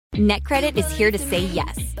NetCredit is here to say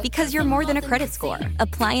yes, because you're more than a credit score.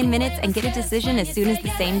 Apply in minutes and get a decision as soon as the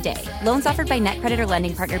same day. Loans offered by NetCredit or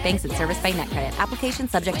lending partner banks and serviced by NetCredit. Application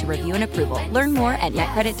subject to review and approval. Learn more at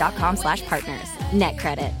netcredit.com/partners.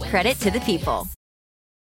 NetCredit. Credit to the people.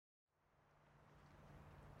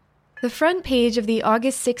 The front page of the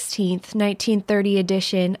August 16th, 1930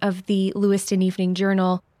 edition of the Lewiston Evening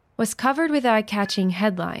Journal was covered with eye-catching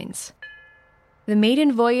headlines. The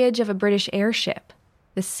maiden voyage of a British airship.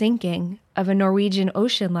 The sinking of a Norwegian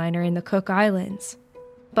ocean liner in the Cook Islands.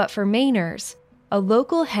 But for Mainers, a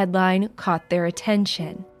local headline caught their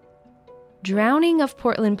attention. Drowning of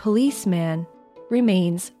Portland policeman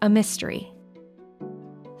remains a mystery.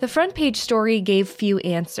 The front page story gave few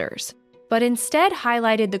answers, but instead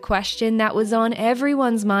highlighted the question that was on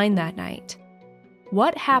everyone's mind that night.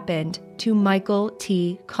 What happened to Michael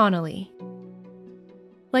T. Connolly?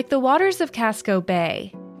 Like the waters of Casco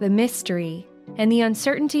Bay, the mystery and the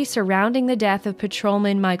uncertainty surrounding the death of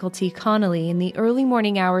patrolman Michael T. Connolly in the early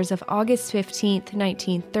morning hours of August 15,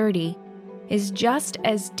 1930, is just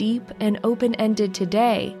as deep and open-ended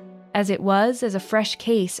today as it was as a fresh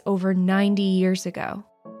case over 90 years ago.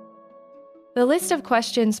 The list of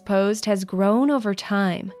questions posed has grown over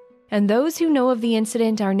time, and those who know of the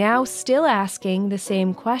incident are now still asking the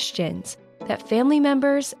same questions that family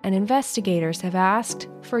members and investigators have asked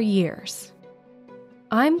for years.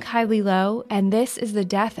 I'm Kylie Lowe, and this is the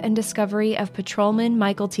death and discovery of patrolman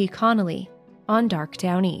Michael T. Connolly on Dark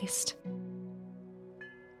Down East.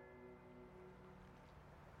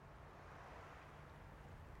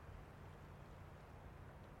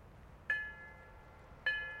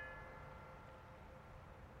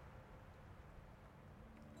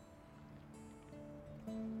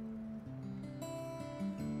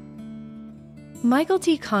 Michael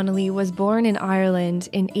T. Connolly was born in Ireland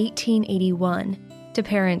in 1881. To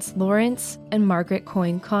parents Lawrence and Margaret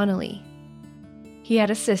Coyne Connolly. He had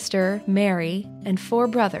a sister, Mary, and 4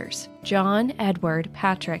 brothers, John, Edward,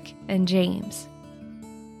 Patrick, and James.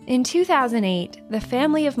 In 2008, the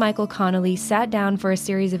family of Michael Connolly sat down for a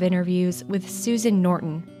series of interviews with Susan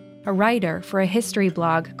Norton, a writer for a history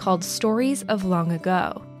blog called Stories of Long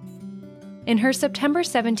Ago. In her September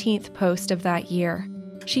 17th post of that year,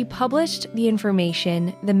 she published the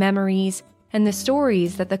information, the memories, and the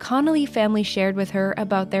stories that the Connolly family shared with her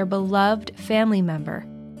about their beloved family member.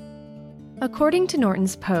 According to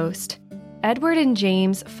Norton's post, Edward and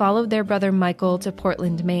James followed their brother Michael to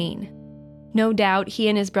Portland, Maine. No doubt he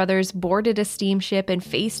and his brothers boarded a steamship and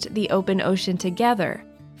faced the open ocean together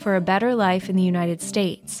for a better life in the United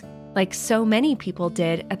States, like so many people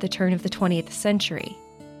did at the turn of the 20th century.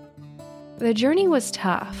 The journey was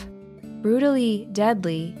tough, brutally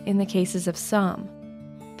deadly in the cases of some.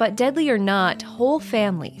 But deadly or not, whole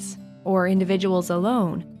families, or individuals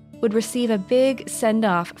alone, would receive a big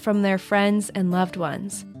send-off from their friends and loved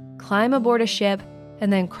ones, climb aboard a ship,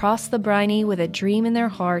 and then cross the briny with a dream in their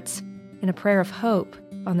hearts and a prayer of hope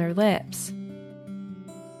on their lips.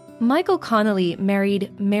 Michael Connolly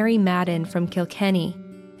married Mary Madden from Kilkenny,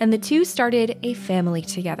 and the two started a family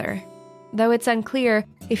together, though it's unclear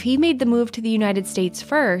if he made the move to the United States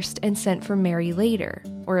first and sent for Mary later,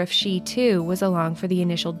 or if she too was along for the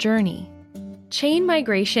initial journey. Chain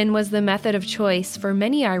migration was the method of choice for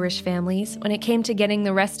many Irish families when it came to getting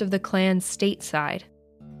the rest of the clan stateside.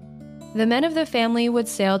 The men of the family would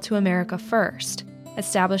sail to America first,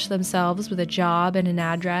 establish themselves with a job and an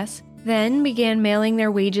address, then began mailing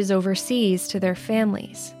their wages overseas to their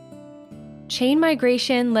families. Chain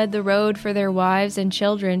migration led the road for their wives and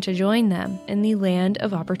children to join them in the land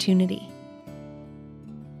of opportunity.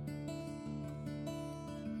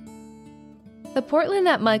 The Portland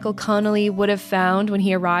that Michael Connolly would have found when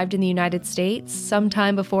he arrived in the United States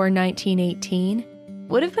sometime before 1918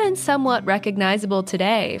 would have been somewhat recognizable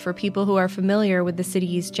today for people who are familiar with the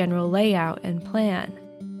city's general layout and plan.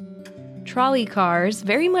 Trolley cars,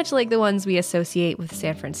 very much like the ones we associate with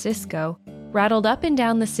San Francisco, rattled up and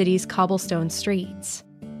down the city's cobblestone streets.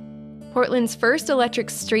 Portland's first electric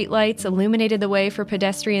streetlights illuminated the way for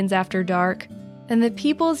pedestrians after dark, and the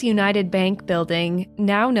People's United Bank building,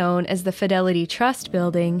 now known as the Fidelity Trust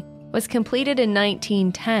Building, was completed in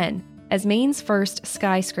 1910 as Maine's first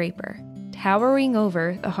skyscraper, towering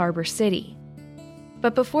over the harbor city.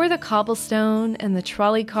 But before the cobblestone and the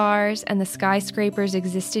trolley cars and the skyscrapers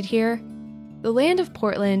existed here, the land of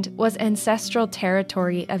Portland was ancestral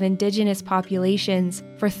territory of indigenous populations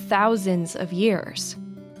for thousands of years.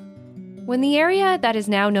 When the area that is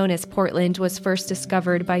now known as Portland was first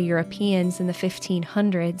discovered by Europeans in the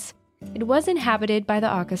 1500s, it was inhabited by the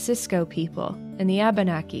Ocasisco people and the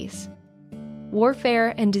Abenakis.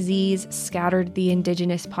 Warfare and disease scattered the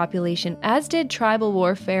indigenous population, as did tribal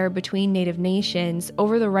warfare between native nations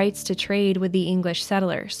over the rights to trade with the English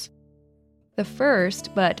settlers. The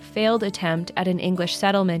first, but failed attempt at an English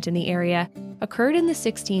settlement in the area occurred in the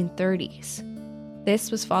 1630s.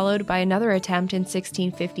 This was followed by another attempt in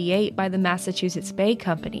 1658 by the Massachusetts Bay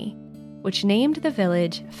Company, which named the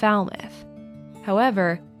village Falmouth.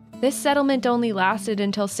 However, this settlement only lasted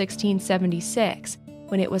until 1676,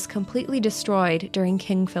 when it was completely destroyed during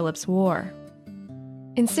King Philip's War.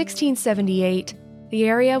 In 1678, the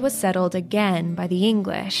area was settled again by the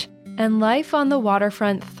English, and life on the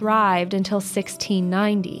waterfront thrived until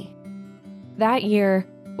 1690. That year,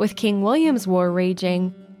 with King William's War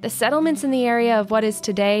raging, the settlements in the area of what is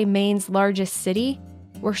today Maine's largest city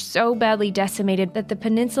were so badly decimated that the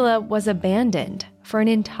peninsula was abandoned for an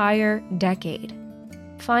entire decade.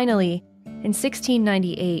 Finally, in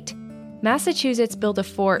 1698, Massachusetts built a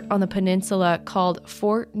fort on the peninsula called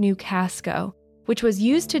Fort New Casco, which was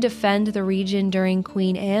used to defend the region during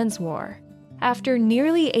Queen Anne's War. After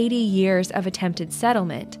nearly 80 years of attempted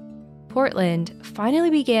settlement, Portland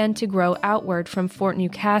finally began to grow outward from Fort New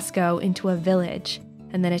Casco into a village,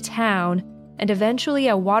 and then a town, and eventually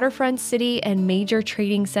a waterfront city and major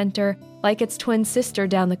trading center like its twin sister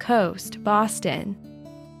down the coast, Boston.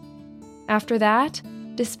 After that,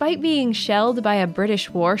 despite being shelled by a British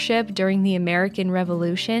warship during the American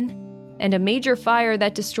Revolution, and a major fire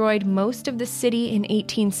that destroyed most of the city in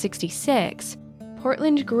 1866,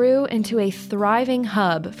 Portland grew into a thriving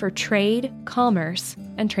hub for trade, commerce,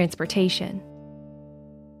 and transportation.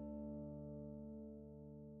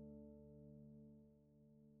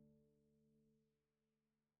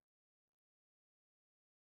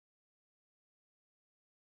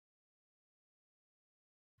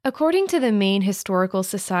 According to the Maine Historical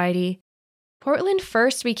Society, Portland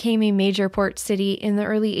first became a major port city in the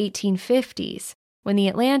early 1850s, when the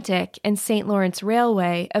Atlantic and St. Lawrence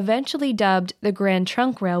Railway, eventually dubbed the Grand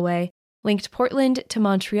Trunk Railway, linked Portland to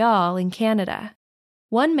Montreal in Canada.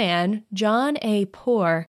 One man, John A.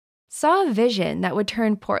 Poor, saw a vision that would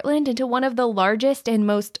turn Portland into one of the largest and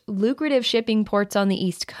most lucrative shipping ports on the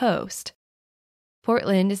East Coast.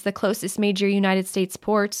 Portland is the closest major United States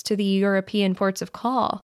ports to the European ports of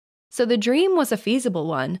call, so the dream was a feasible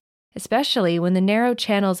one, especially when the narrow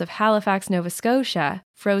channels of Halifax, Nova Scotia,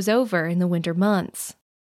 froze over in the winter months.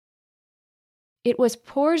 It was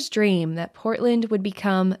Poor's dream that Portland would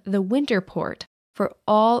become the winter port for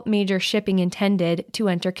all major shipping intended to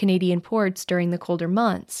enter Canadian ports during the colder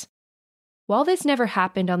months. While this never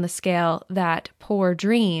happened on the scale that Poor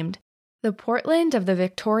dreamed, the Portland of the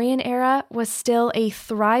Victorian era was still a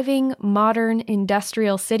thriving, modern,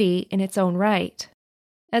 industrial city in its own right.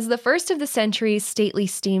 As the first of the century's stately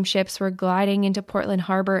steamships were gliding into Portland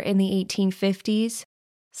Harbor in the 1850s,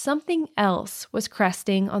 something else was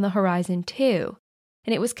cresting on the horizon too,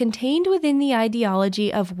 and it was contained within the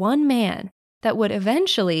ideology of one man that would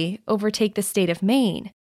eventually overtake the state of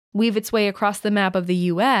Maine, weave its way across the map of the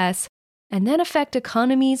U.S., and then affect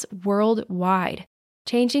economies worldwide,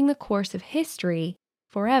 changing the course of history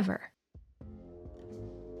forever.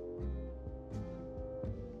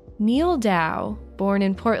 Neil Dow, born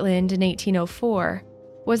in Portland in 1804,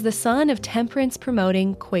 was the son of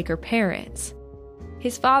temperance-promoting Quaker parents.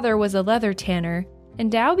 His father was a leather tanner,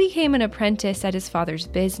 and Dow became an apprentice at his father's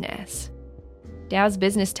business. Dow's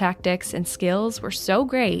business tactics and skills were so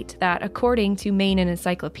great that, according to Maine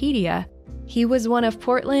Encyclopedia, he was one of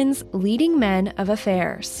Portland's leading men of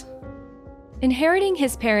affairs. Inheriting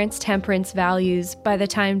his parents' temperance values by the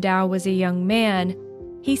time Dow was a young man,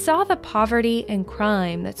 he saw the poverty and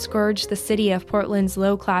crime that scourged the city of Portland's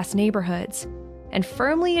low-class neighborhoods and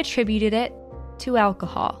firmly attributed it to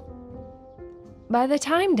alcohol. By the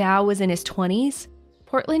time Dow was in his 20s,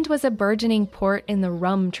 Portland was a burgeoning port in the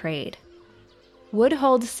rum trade.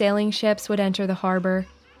 Wood-hulled sailing ships would enter the harbor,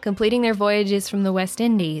 completing their voyages from the West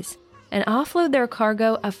Indies, and offload their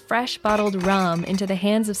cargo of fresh bottled rum into the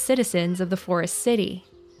hands of citizens of the forest city.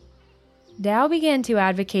 Dow began to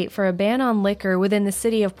advocate for a ban on liquor within the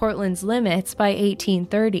city of Portland's limits by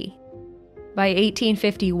 1830. By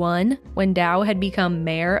 1851, when Dow had become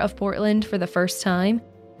mayor of Portland for the first time,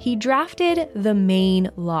 he drafted the Maine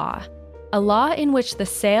Law, a law in which the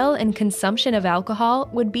sale and consumption of alcohol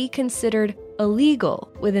would be considered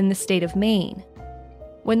illegal within the state of Maine.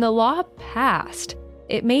 When the law passed,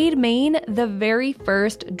 it made Maine the very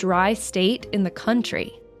first dry state in the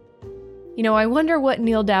country. I wonder what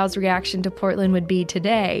Neil Dow's reaction to Portland would be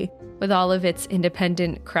today, with all of its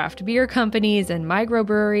independent craft beer companies and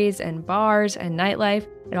microbreweries and bars and nightlife.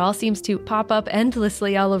 It all seems to pop up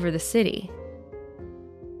endlessly all over the city.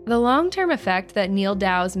 The long-term effect that Neal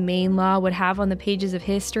Dow's Maine law would have on the pages of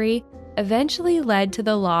history eventually led to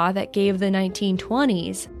the law that gave the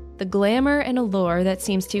 1920s the glamour and allure that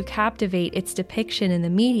seems to captivate its depiction in the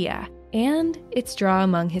media and its draw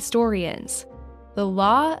among historians: the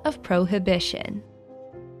law of prohibition.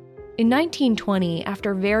 In 1920,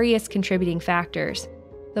 after various contributing factors,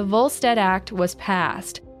 the Volstead Act was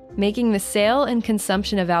passed, making the sale and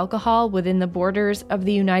consumption of alcohol within the borders of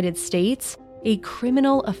the United States a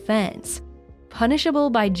criminal offense,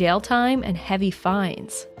 punishable by jail time and heavy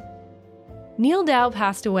fines. Neal Dow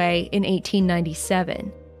passed away in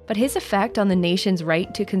 1897, but his effect on the nation's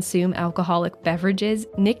right to consume alcoholic beverages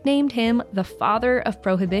nicknamed him the Father of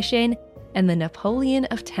Prohibition and the Napoleon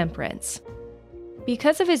of Temperance.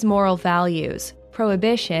 Because of his moral values,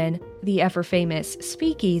 prohibition, the ever-famous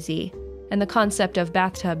speakeasy, and the concept of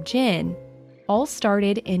bathtub gin all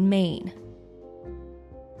started in Maine.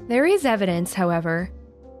 There is evidence, however,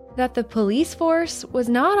 that the police force was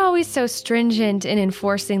not always so stringent in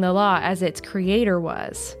enforcing the law as its creator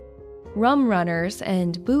was. Rum runners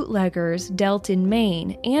and bootleggers dealt in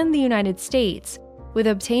Maine and the United States with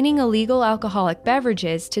obtaining illegal alcoholic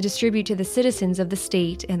beverages to distribute to the citizens of the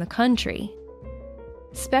state and the country.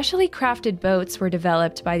 Specially crafted boats were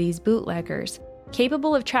developed by these bootleggers,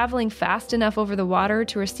 capable of traveling fast enough over the water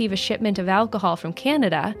to receive a shipment of alcohol from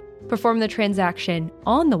Canada, perform the transaction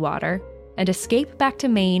on the water, and escape back to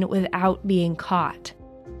Maine without being caught.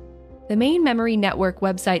 The Maine Memory Network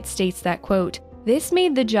website states that, quote, "This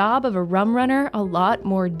made the job of a rum runner a lot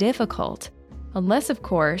more difficult, unless, of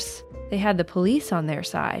course, they had the police on their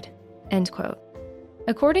side," end quote.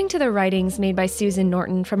 According to the writings made by Susan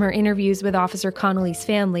Norton from her interviews with Officer Connolly's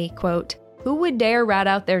family, quote, "Who would dare rat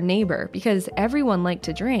out their neighbor because everyone liked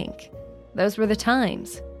to drink? Those were the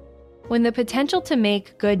times. When the potential to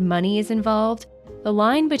make good money is involved, the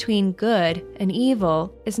line between good and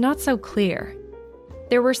evil is not so clear.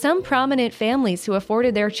 There were some prominent families who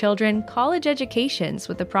afforded their children college educations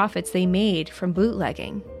with the profits they made from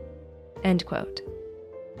bootlegging," end quote.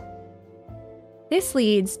 This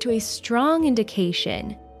leads to a strong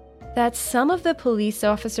indication that some of the police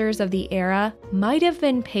officers of the era might have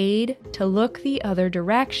been paid to look the other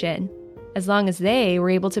direction, as long as they were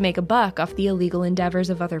able to make a buck off the illegal endeavors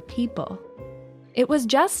of other people. It was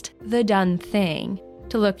just the done thing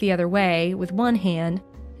to look the other way with one hand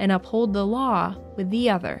and uphold the law with the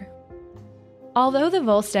other. Although the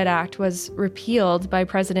Volstead Act was repealed by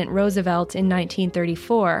President Roosevelt in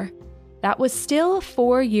 1934, that was still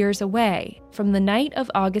 4 years away from the night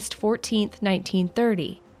of August 14,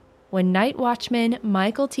 1930, when night watchman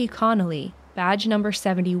Michael T. Connolly, badge number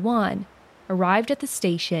 71, arrived at the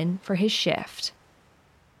station for his shift.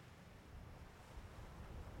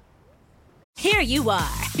 Here you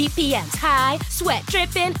are, BPMs high, sweat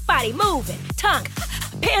dripping, body moving, tongue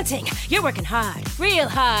panting. You're working hard, real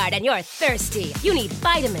hard, and you're thirsty. You need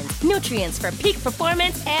vitamins, nutrients for peak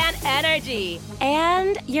performance and energy.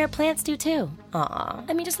 And your plants do too. Aw,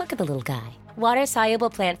 I mean, just look at the little guy.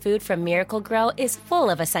 Water-soluble plant food from Miracle Grow is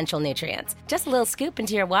full of essential nutrients. Just a little scoop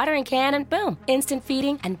into your watering can and boom, instant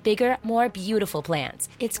feeding and bigger, more beautiful plants.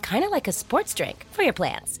 It's kind of like a sports drink for your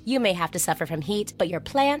plants. You may have to suffer from heat, but your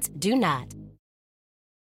plants do not.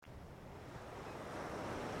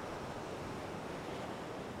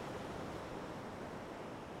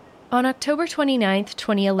 On October 29,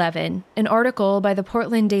 2011, an article by the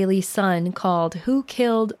Portland Daily Sun called "Who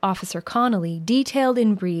Killed Officer Connolly" detailed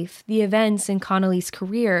in brief the events in Connolly's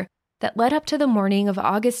career that led up to the morning of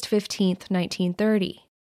August 15, 1930.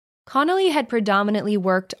 Connolly had predominantly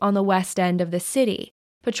worked on the west end of the city,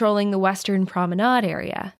 patrolling the Western Promenade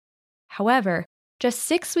area. However, just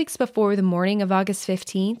 6 weeks before the morning of August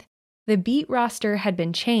 15th, the beat roster had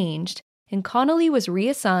been changed, and Connolly was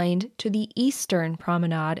reassigned to the Eastern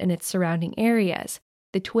Promenade and its surrounding areas,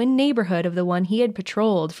 the twin neighborhood of the one he had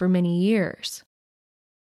patrolled for many years.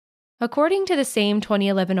 According to the same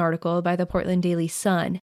 2011 article by the Portland Daily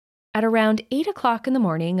Sun, at around 8 o'clock in the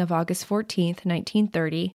morning of August 14,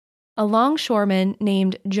 1930, a longshoreman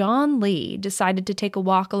named John Lee decided to take a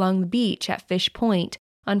walk along the beach at Fish Point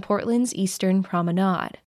on Portland's Eastern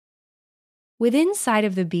Promenade. Within sight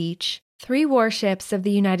of the beach, 3 warships of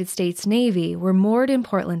the United States Navy were moored in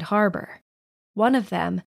Portland Harbor. One of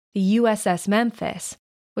them, the USS Memphis,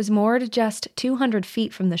 was moored just 200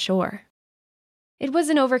 feet from the shore. It was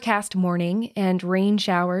an overcast morning, and rain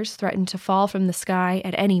showers threatened to fall from the sky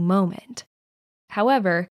at any moment.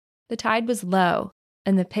 However, the tide was low,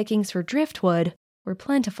 and the pickings for driftwood were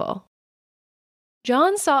plentiful.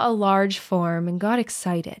 John saw a large form and got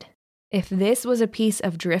excited. If this was a piece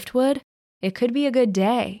of driftwood, it could be a good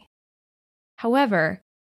day. However,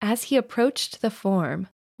 as he approached the form,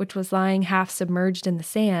 which was lying half submerged in the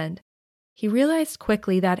sand, he realized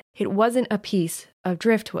quickly that it wasn't a piece of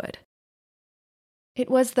driftwood. It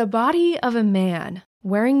was the body of a man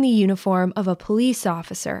wearing the uniform of a police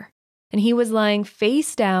officer, and he was lying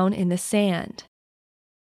face down in the sand.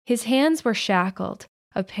 His hands were shackled,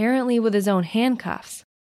 apparently with his own handcuffs,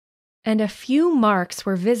 and a few marks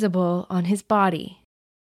were visible on his body.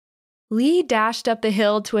 Lee dashed up the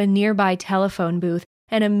hill to a nearby telephone booth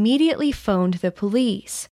and immediately phoned the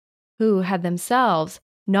police, who had themselves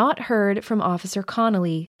not heard from Officer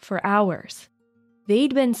Connolly for hours.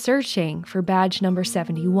 They'd been searching for badge number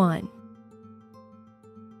 71.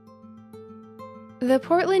 The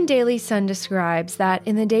Portland Daily Sun describes that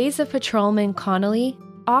in the days of Patrolman Connolly,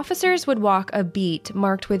 officers would walk a beat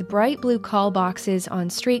marked with bright blue call boxes on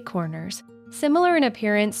street corners, similar in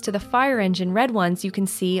appearance to the fire engine red ones you can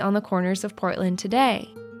see on the corners of Portland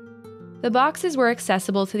today. The boxes were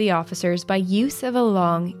accessible to the officers by use of a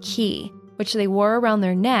long key, which they wore around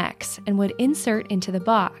their necks and would insert into the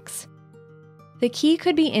box. The key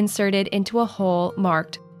could be inserted into a hole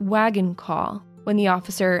marked wagon call when the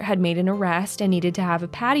officer had made an arrest and needed to have a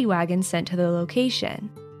paddy wagon sent to the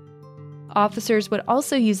location. Officers would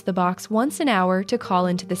also use the box once an hour to call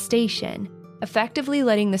into the station, effectively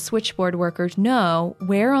letting the switchboard workers know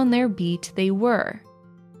where on their beat they were.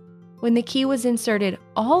 When the key was inserted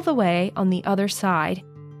all the way on the other side,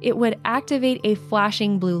 it would activate a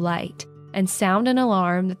flashing blue light and sound an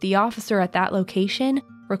alarm that the officer at that location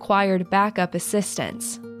required backup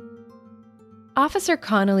assistance. Officer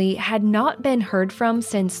Connolly had not been heard from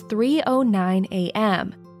since 3:09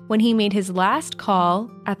 a.m., when he made his last call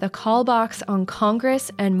at the call box on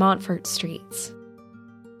Congress and Montfort Streets.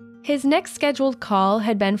 His next scheduled call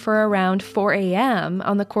had been for around 4 a.m.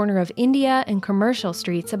 on the corner of India and Commercial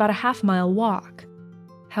Streets, about a half-mile walk.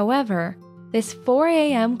 However, this 4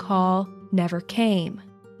 a.m. call never came.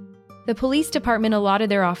 The police department allotted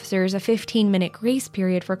their officers a 15-minute grace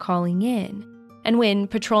period for calling in, and when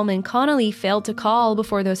Patrolman Connolly failed to call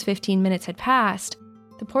before those 15 minutes had passed,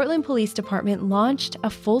 the Portland Police Department launched a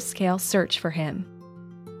full-scale search for him.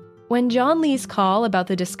 When John Lee's call about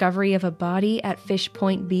the discovery of a body at Fish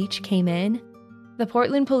Point Beach came in, the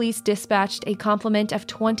Portland Police dispatched a complement of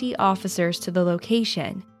 20 officers to the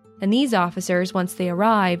location, and these officers, once they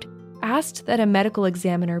arrived, asked that a medical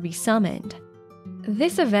examiner be summoned.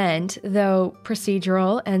 This event, though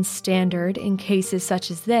procedural and standard in cases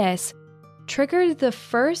such as this, triggered the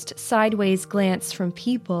first sideways glance from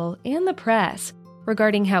people and the press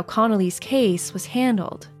regarding how Connolly's case was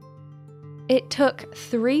handled. It took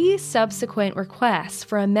 3 subsequent requests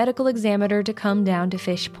for a medical examiner to come down to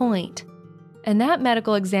Fish Point, and that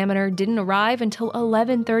medical examiner didn't arrive until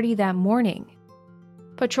 11:30 that morning.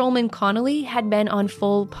 Patrolman Connolly had been on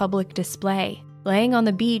full public display, laying on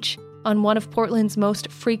the beach on one of Portland's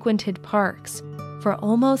most frequented parks for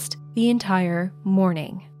almost the entire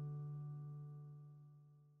morning.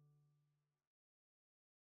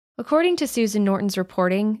 According to Susan Norton's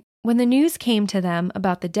reporting, when the news came to them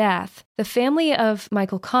about the death, the family of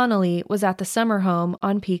Michael Connolly was at the summer home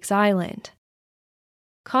on Peaks Island.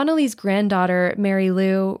 Connolly's granddaughter, Mary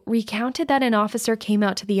Lou, recounted that an officer came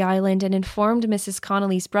out to the island and informed Mrs.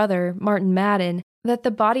 Connolly's brother, Martin Madden, that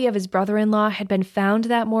the body of his brother-in-law had been found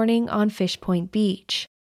that morning on Fish Point Beach.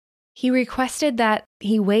 He requested that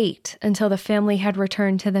he wait until the family had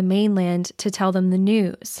returned to the mainland to tell them the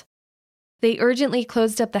news. They urgently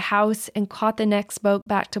closed up the house and caught the next boat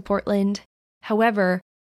back to Portland. However,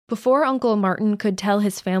 before Uncle Martin could tell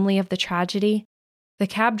his family of the tragedy, the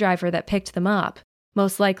cab driver that picked them up,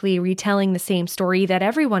 most likely retelling the same story that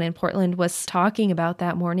everyone in Portland was talking about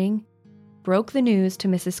that morning, broke the news to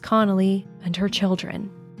Mrs. Connolly and her children.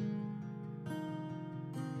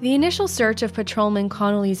 The initial search of Patrolman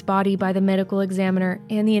Connolly's body by the medical examiner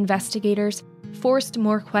and the investigators forced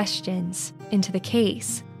more questions into the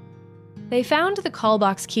case. They found the call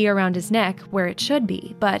box key around his neck where it should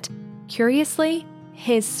be, but, curiously,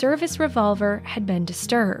 his service revolver had been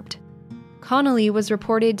disturbed. Connolly was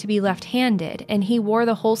reported to be left-handed, and he wore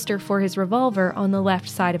the holster for his revolver on the left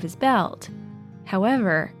side of his belt.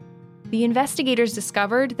 However, the investigators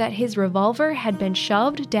discovered that his revolver had been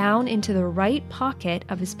shoved down into the right pocket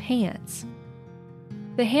of his pants.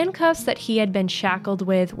 The handcuffs that he had been shackled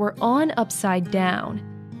with were on upside down,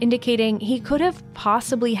 indicating he could have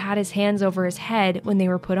possibly had his hands over his head when they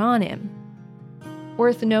were put on him.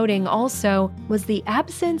 Worth noting also was the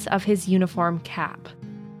absence of his uniform cap.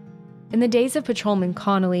 In the days of Patrolman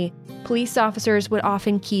Connolly, police officers would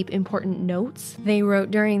often keep important notes they wrote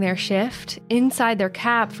during their shift inside their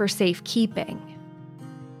cap for safekeeping.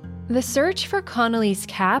 The search for Connolly's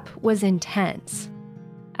cap was intense.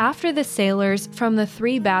 After the sailors from the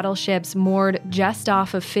 3 battleships moored just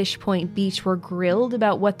off of Fish Point Beach were grilled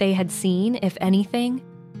about what they had seen, if anything,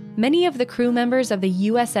 many of the crew members of the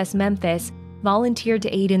USS Memphis volunteered to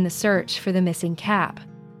aid in the search for the missing cap.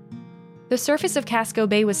 The surface of Casco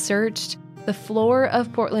Bay was searched, the floor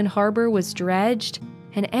of Portland Harbor was dredged,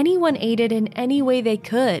 and anyone aided in any way they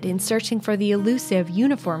could in searching for the elusive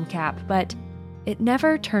uniform cap, but it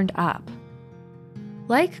never turned up.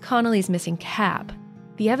 Like Connolly's missing cap,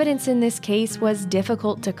 the evidence in this case was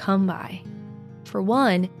difficult to come by. For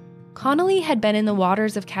one, Connolly had been in the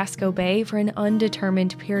waters of Casco Bay for an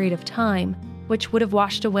undetermined period of time, which would have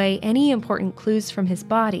washed away any important clues from his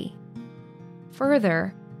body.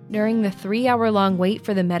 Further, during the 3-hour-long wait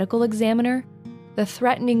for the medical examiner, the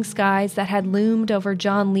threatening skies that had loomed over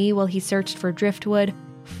John Lee while he searched for driftwood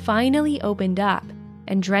finally opened up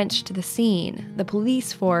and drenched the scene, the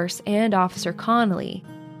police force, and Officer Connolly,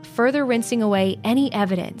 further rinsing away any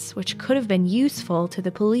evidence which could have been useful to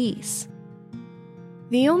the police.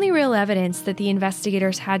 The only real evidence that the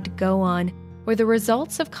investigators had to go on were the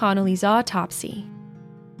results of Connolly's autopsy.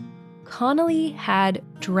 Connolly had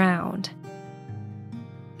drowned.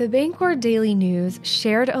 The Bangor Daily News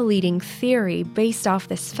shared a leading theory based off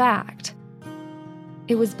this fact.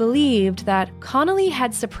 It was believed that Connolly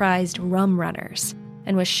had surprised rum runners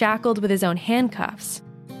and was shackled with his own handcuffs,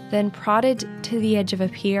 then prodded to the edge of a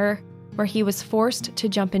pier where he was forced to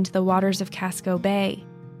jump into the waters of Casco Bay.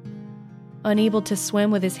 Unable to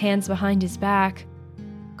swim with his hands behind his back,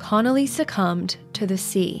 Connolly succumbed to the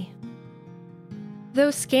sea.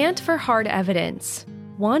 Though scant for hard evidence,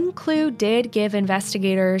 one clue did give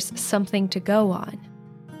investigators something to go on.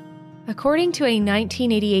 According to a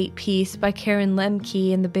 1988 piece by Karen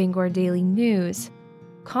Lemke in the Bangor Daily News,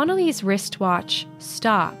 Connolly's wristwatch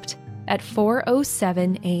stopped at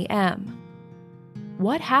 4:07 a.m.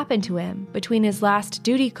 What happened to him between his last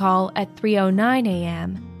duty call at 3:09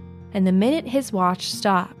 a.m. and the minute his watch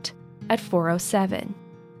stopped at 4:07?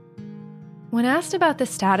 When asked about the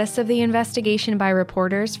status of the investigation by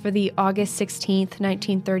reporters for the August 16,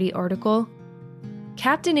 1930 article,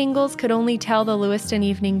 Captain Ingalls could only tell the Lewiston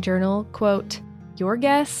Evening Journal, quote, "Your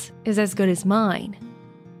guess is as good as mine,"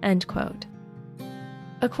 end quote.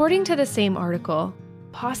 According to the same article,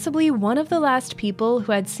 possibly one of the last people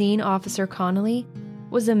who had seen Officer Connolly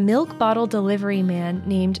was a milk bottle delivery man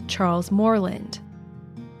named Charles Moreland.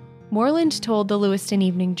 Moreland told the Lewiston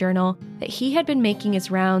Evening Journal that he had been making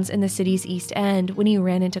his rounds in the city's East End when he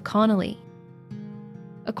ran into Connolly.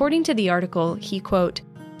 According to the article, he, quote,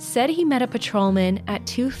 said he met a patrolman at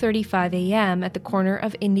 2:35 a.m. at the corner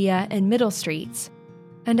of India and Middle Streets,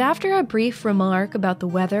 and after a brief remark about the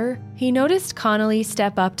weather, he noticed Connolly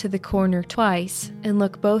step up to the corner twice and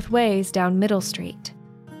look both ways down Middle Street.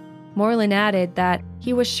 Moreland added that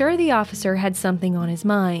he was sure the officer had something on his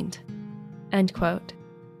mind, end quote.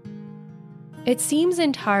 It seems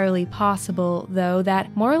entirely possible, though,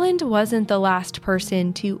 that Moreland wasn't the last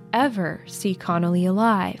person to ever see Connolly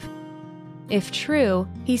alive. If true,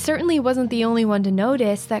 he certainly wasn't the only one to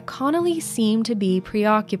notice that Connolly seemed to be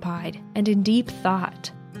preoccupied and in deep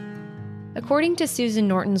thought. According to Susan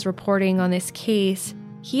Norton's reporting on this case,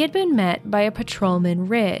 he had been met by a patrolman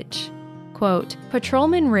Ridge. Quote,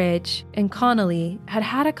 Patrolman Ridge and Connolly had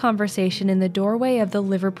had a conversation in the doorway of the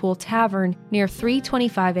Liverpool Tavern near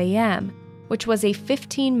 3:25 a.m., which was a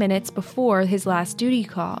 15 minutes before his last duty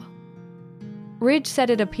call. Ridge said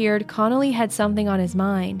it appeared Connolly had something on his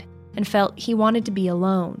mind and felt he wanted to be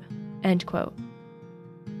alone, end quote.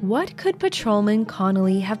 What could Patrolman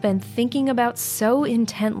Connolly have been thinking about so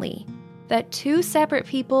intently that two separate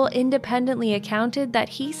people independently accounted that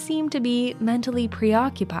he seemed to be mentally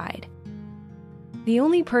preoccupied? The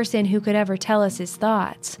only person who could ever tell us his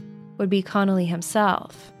thoughts would be Connolly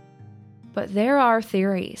himself. But there are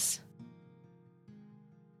theories.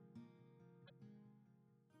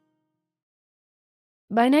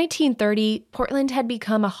 By 1930, Portland had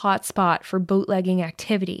become a hot spot for bootlegging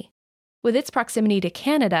activity. With its proximity to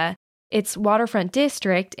Canada, its waterfront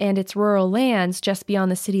district, and its rural lands just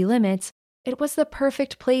beyond the city limits, it was the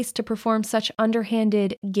perfect place to perform such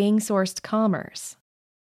underhanded, gang-sourced commerce.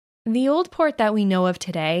 The old port that we know of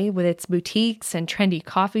today, with its boutiques and trendy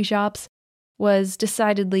coffee shops, was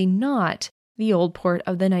decidedly not the old port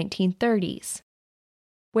of the 1930s.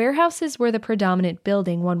 Warehouses were the predominant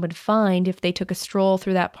building one would find if they took a stroll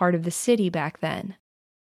through that part of the city back then.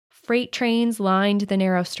 Freight trains lined the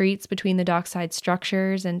narrow streets between the dockside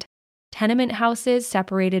structures, and tenement houses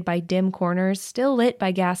separated by dim corners, still lit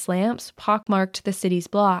by gas lamps, pockmarked the city's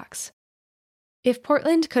blocks. If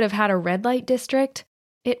Portland could have had a red light district,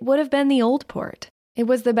 it would have been the Old Port. It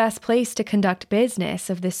was the best place to conduct business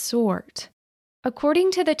of this sort.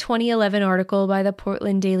 According to the 2011 article by the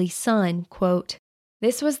Portland Daily Sun, quote,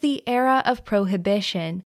 "This was the era of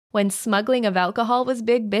prohibition, when smuggling of alcohol was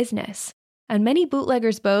big business, and many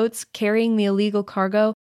bootleggers' boats carrying the illegal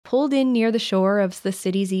cargo pulled in near the shore of the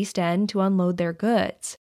city's east end to unload their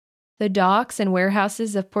goods. The docks and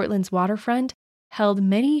warehouses of Portland's waterfront held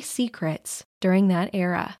many secrets during that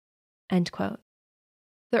era." End quote.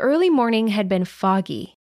 The early morning had been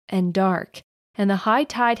foggy and dark, and the high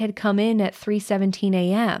tide had come in at 3:17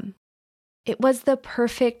 a.m. It was the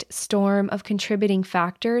perfect storm of contributing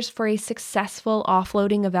factors for a successful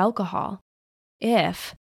offloading of alcohol,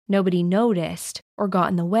 if nobody noticed or got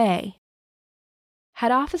in the way.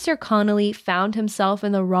 Had Officer Connolly found himself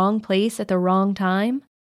in the wrong place at the wrong time?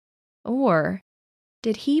 Or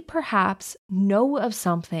did he perhaps know of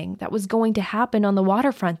something that was going to happen on the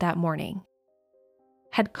waterfront that morning?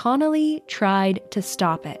 Had Connolly tried to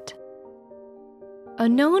stop it? A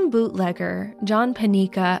known bootlegger, John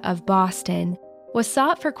Panika of Boston, was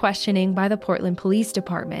sought for questioning by the Portland Police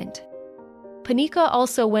Department. Panika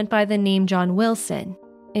also went by the name John Wilson.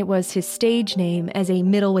 It was his stage name as a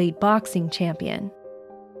middleweight boxing champion.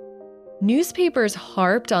 Newspapers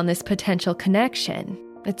harped on this potential connection.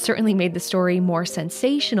 It certainly made the story more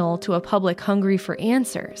sensational to a public hungry for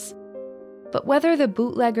answers. But whether the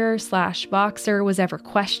bootlegger/boxer was ever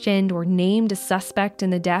questioned or named a suspect in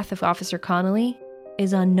the death of Officer Connolly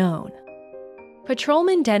is unknown.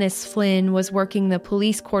 Patrolman Dennis Flynn was working the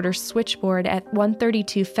police quarters switchboard at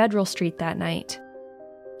 132 Federal Street that night.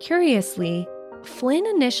 Curiously, Flynn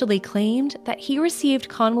initially claimed that he received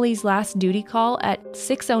Connolly's last duty call at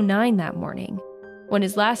 6:09 that morning, when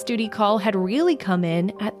his last duty call had really come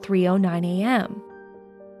in at 3:09 a.m.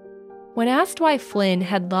 When asked why Flynn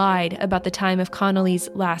had lied about the time of Connolly's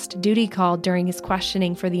last duty call during his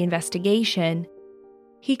questioning for the investigation,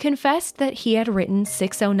 he confessed that he had written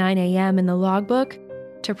 6:09 a.m. in the logbook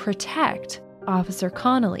to protect Officer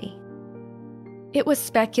Connolly. It was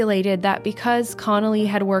speculated that because Connolly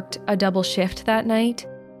had worked a double shift that night,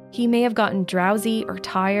 he may have gotten drowsy or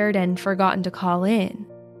tired and forgotten to call in.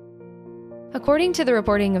 According to the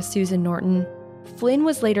reporting of Susan Norton, Flynn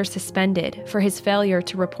was later suspended for his failure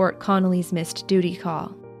to report Connolly's missed duty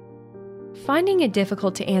call. Finding it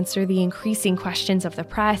difficult to answer the increasing questions of the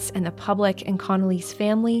press and the public and Connolly's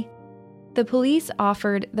family, the police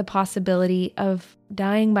offered the possibility of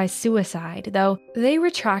dying by suicide, though they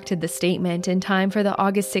retracted the statement in time for the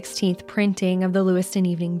August 16th printing of the Lewiston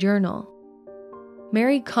Evening Journal.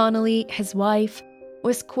 Mary Connolly, his wife,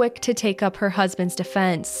 was quick to take up her husband's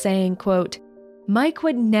defense, saying, quote, "Mike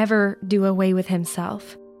would never do away with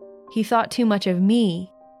himself. He thought too much of me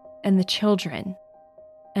and the children."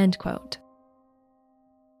 End quote.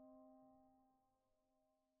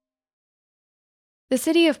 The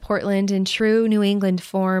city of Portland, in true New England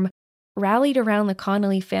form, rallied around the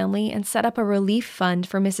Connolly family and set up a relief fund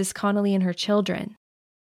for Mrs. Connolly and her children.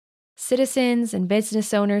 Citizens and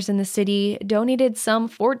business owners in the city donated some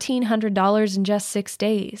 $1,400 in just 6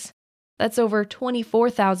 days. That's over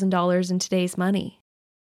 $24,000 in today's money.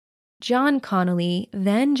 John Connolly,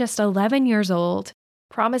 then just 11 years old,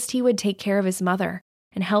 promised he would take care of his mother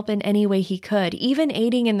and help in any way he could, even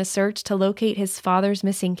aiding in the search to locate his father's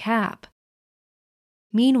missing cap.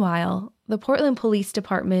 Meanwhile, the Portland Police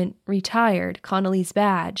Department retired Connolly's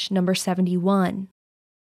badge, number 71.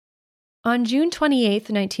 On June 28,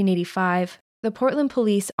 1985, the Portland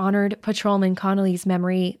Police honored Patrolman Connolly's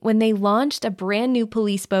memory when they launched a brand new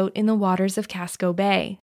police boat in the waters of Casco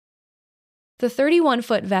Bay. The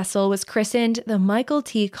 31-foot vessel was christened the Michael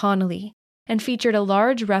T. Connolly and featured a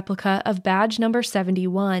large replica of badge number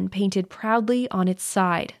 71 painted proudly on its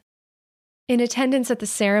side. In attendance at the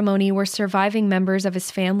ceremony were surviving members of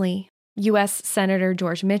his family, U.S. Senator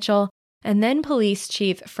George Mitchell, and then Police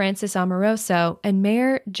Chief Francis Amoroso and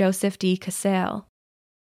Mayor Joseph D. Casale.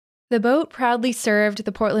 The boat proudly served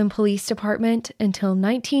the Portland Police Department until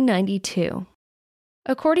 1992.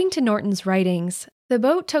 According to Norton's writings, the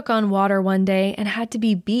boat took on water one day and had to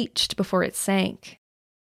be beached before it sank.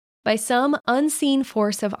 By some unseen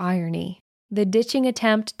force of irony, the ditching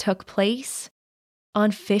attempt took place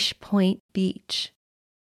on Fish Point Beach.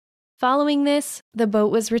 Following this, the boat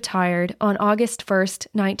was retired on August 1st,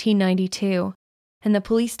 1992, and the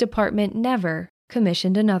police department never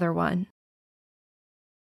commissioned another one.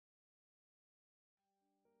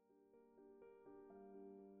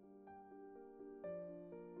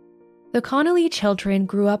 The Connolly children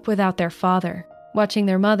grew up without their father, watching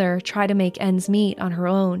their mother try to make ends meet on her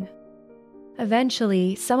own.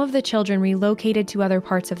 Eventually, some of the children relocated to other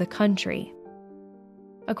parts of the country.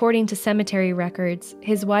 According to cemetery records,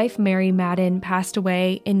 his wife Mary Madden passed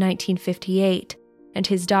away in 1958, and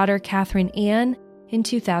his daughter Catherine Ann in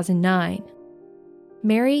 2009.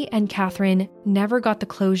 Mary and Catherine never got the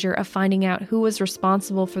closure of finding out who was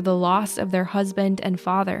responsible for the loss of their husband and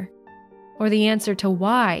father, or the answer to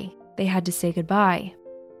why they had to say goodbye.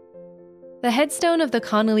 The headstone of the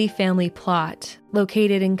Connolly family plot,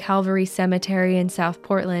 located in Calvary Cemetery in South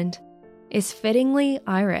Portland, is fittingly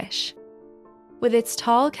Irish. With its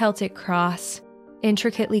tall Celtic cross,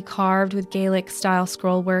 intricately carved with Gaelic-style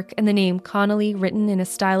scrollwork and the name Connolly written in a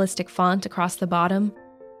stylistic font across the bottom,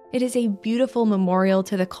 it is a beautiful memorial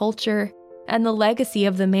to the culture and the legacy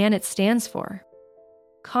of the man it stands for.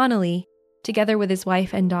 Connolly, together with his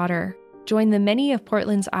wife and daughter, joined the many of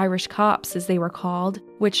Portland's Irish cops, as they were called,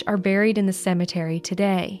 which are buried in the cemetery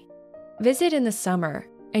today. Visit in the summer,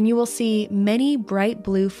 and you will see many bright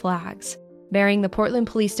blue flags bearing the Portland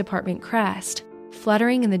Police Department crest,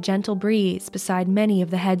 fluttering in the gentle breeze beside many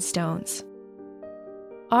of the headstones.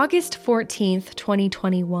 August 14th,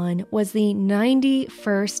 2021 was the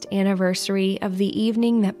 91st anniversary of the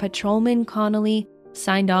evening that Patrolman Connolly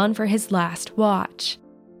signed on for his last watch.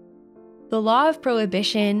 The law of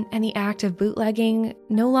prohibition and the act of bootlegging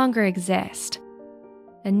no longer exist.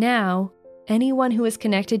 And now, anyone who is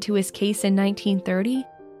connected to his case in 1930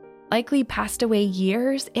 likely passed away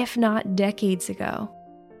years, if not decades ago.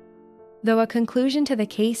 Though a conclusion to the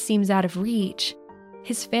case seems out of reach,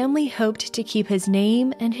 his family hoped to keep his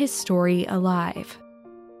name and his story alive.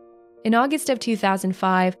 In August of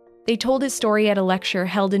 2005, they told his story at a lecture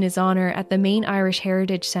held in his honor at the Maine Irish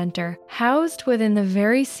Heritage Center, housed within the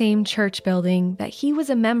very same church building that he was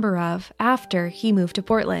a member of after he moved to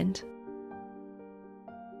Portland.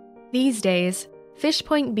 These days, Fish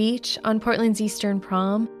Point Beach on Portland's Eastern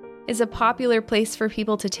Prom is a popular place for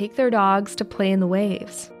people to take their dogs to play in the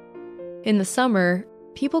waves. In the summer,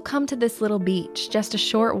 people come to this little beach, just a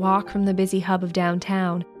short walk from the busy hub of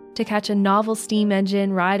downtown, to catch a novel steam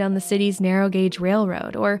engine ride on the city's narrow-gauge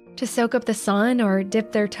railroad, or to soak up the sun or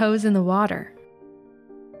dip their toes in the water.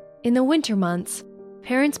 In the winter months,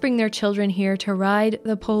 parents bring their children here to ride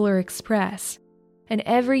the Polar Express, and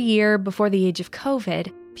every year before the age of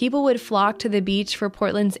COVID, people would flock to the beach for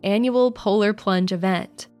Portland's annual Polar Plunge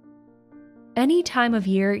event. Any time of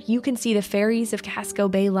year, you can see the ferries of Casco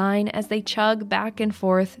Bay Line as they chug back and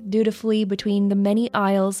forth dutifully between the many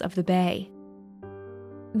aisles of the bay.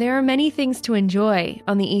 There are many things to enjoy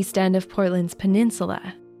on the east end of Portland's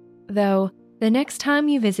peninsula, though the next time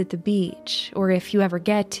you visit the beach, or if you ever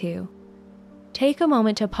get to, take a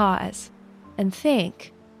moment to pause and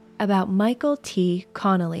think about Michael T.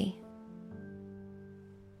 Connolly.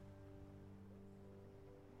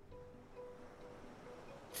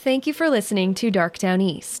 Thank you for listening to Dark Down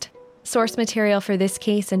East. Source material for this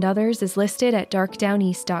case and others is listed at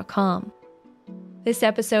darkdowneast.com. This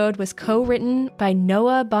episode was co-written by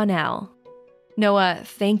Noah Bonnell. Noah,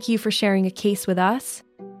 thank you for sharing a case with us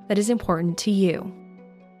that is important to you.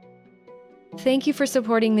 Thank you for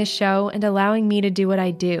supporting this show and allowing me to do what I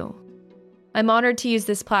do. I'm honored to use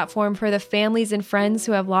this platform for the families and friends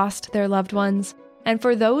who have lost their loved ones, and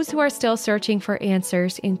for those who are still searching for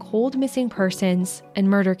answers in cold missing persons and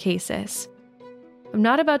murder cases. I'm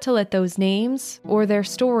not about to let those names or their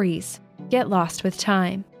stories get lost with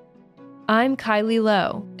time. I'm Kylie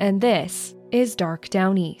Lowe, and this is Dark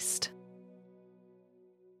Down East.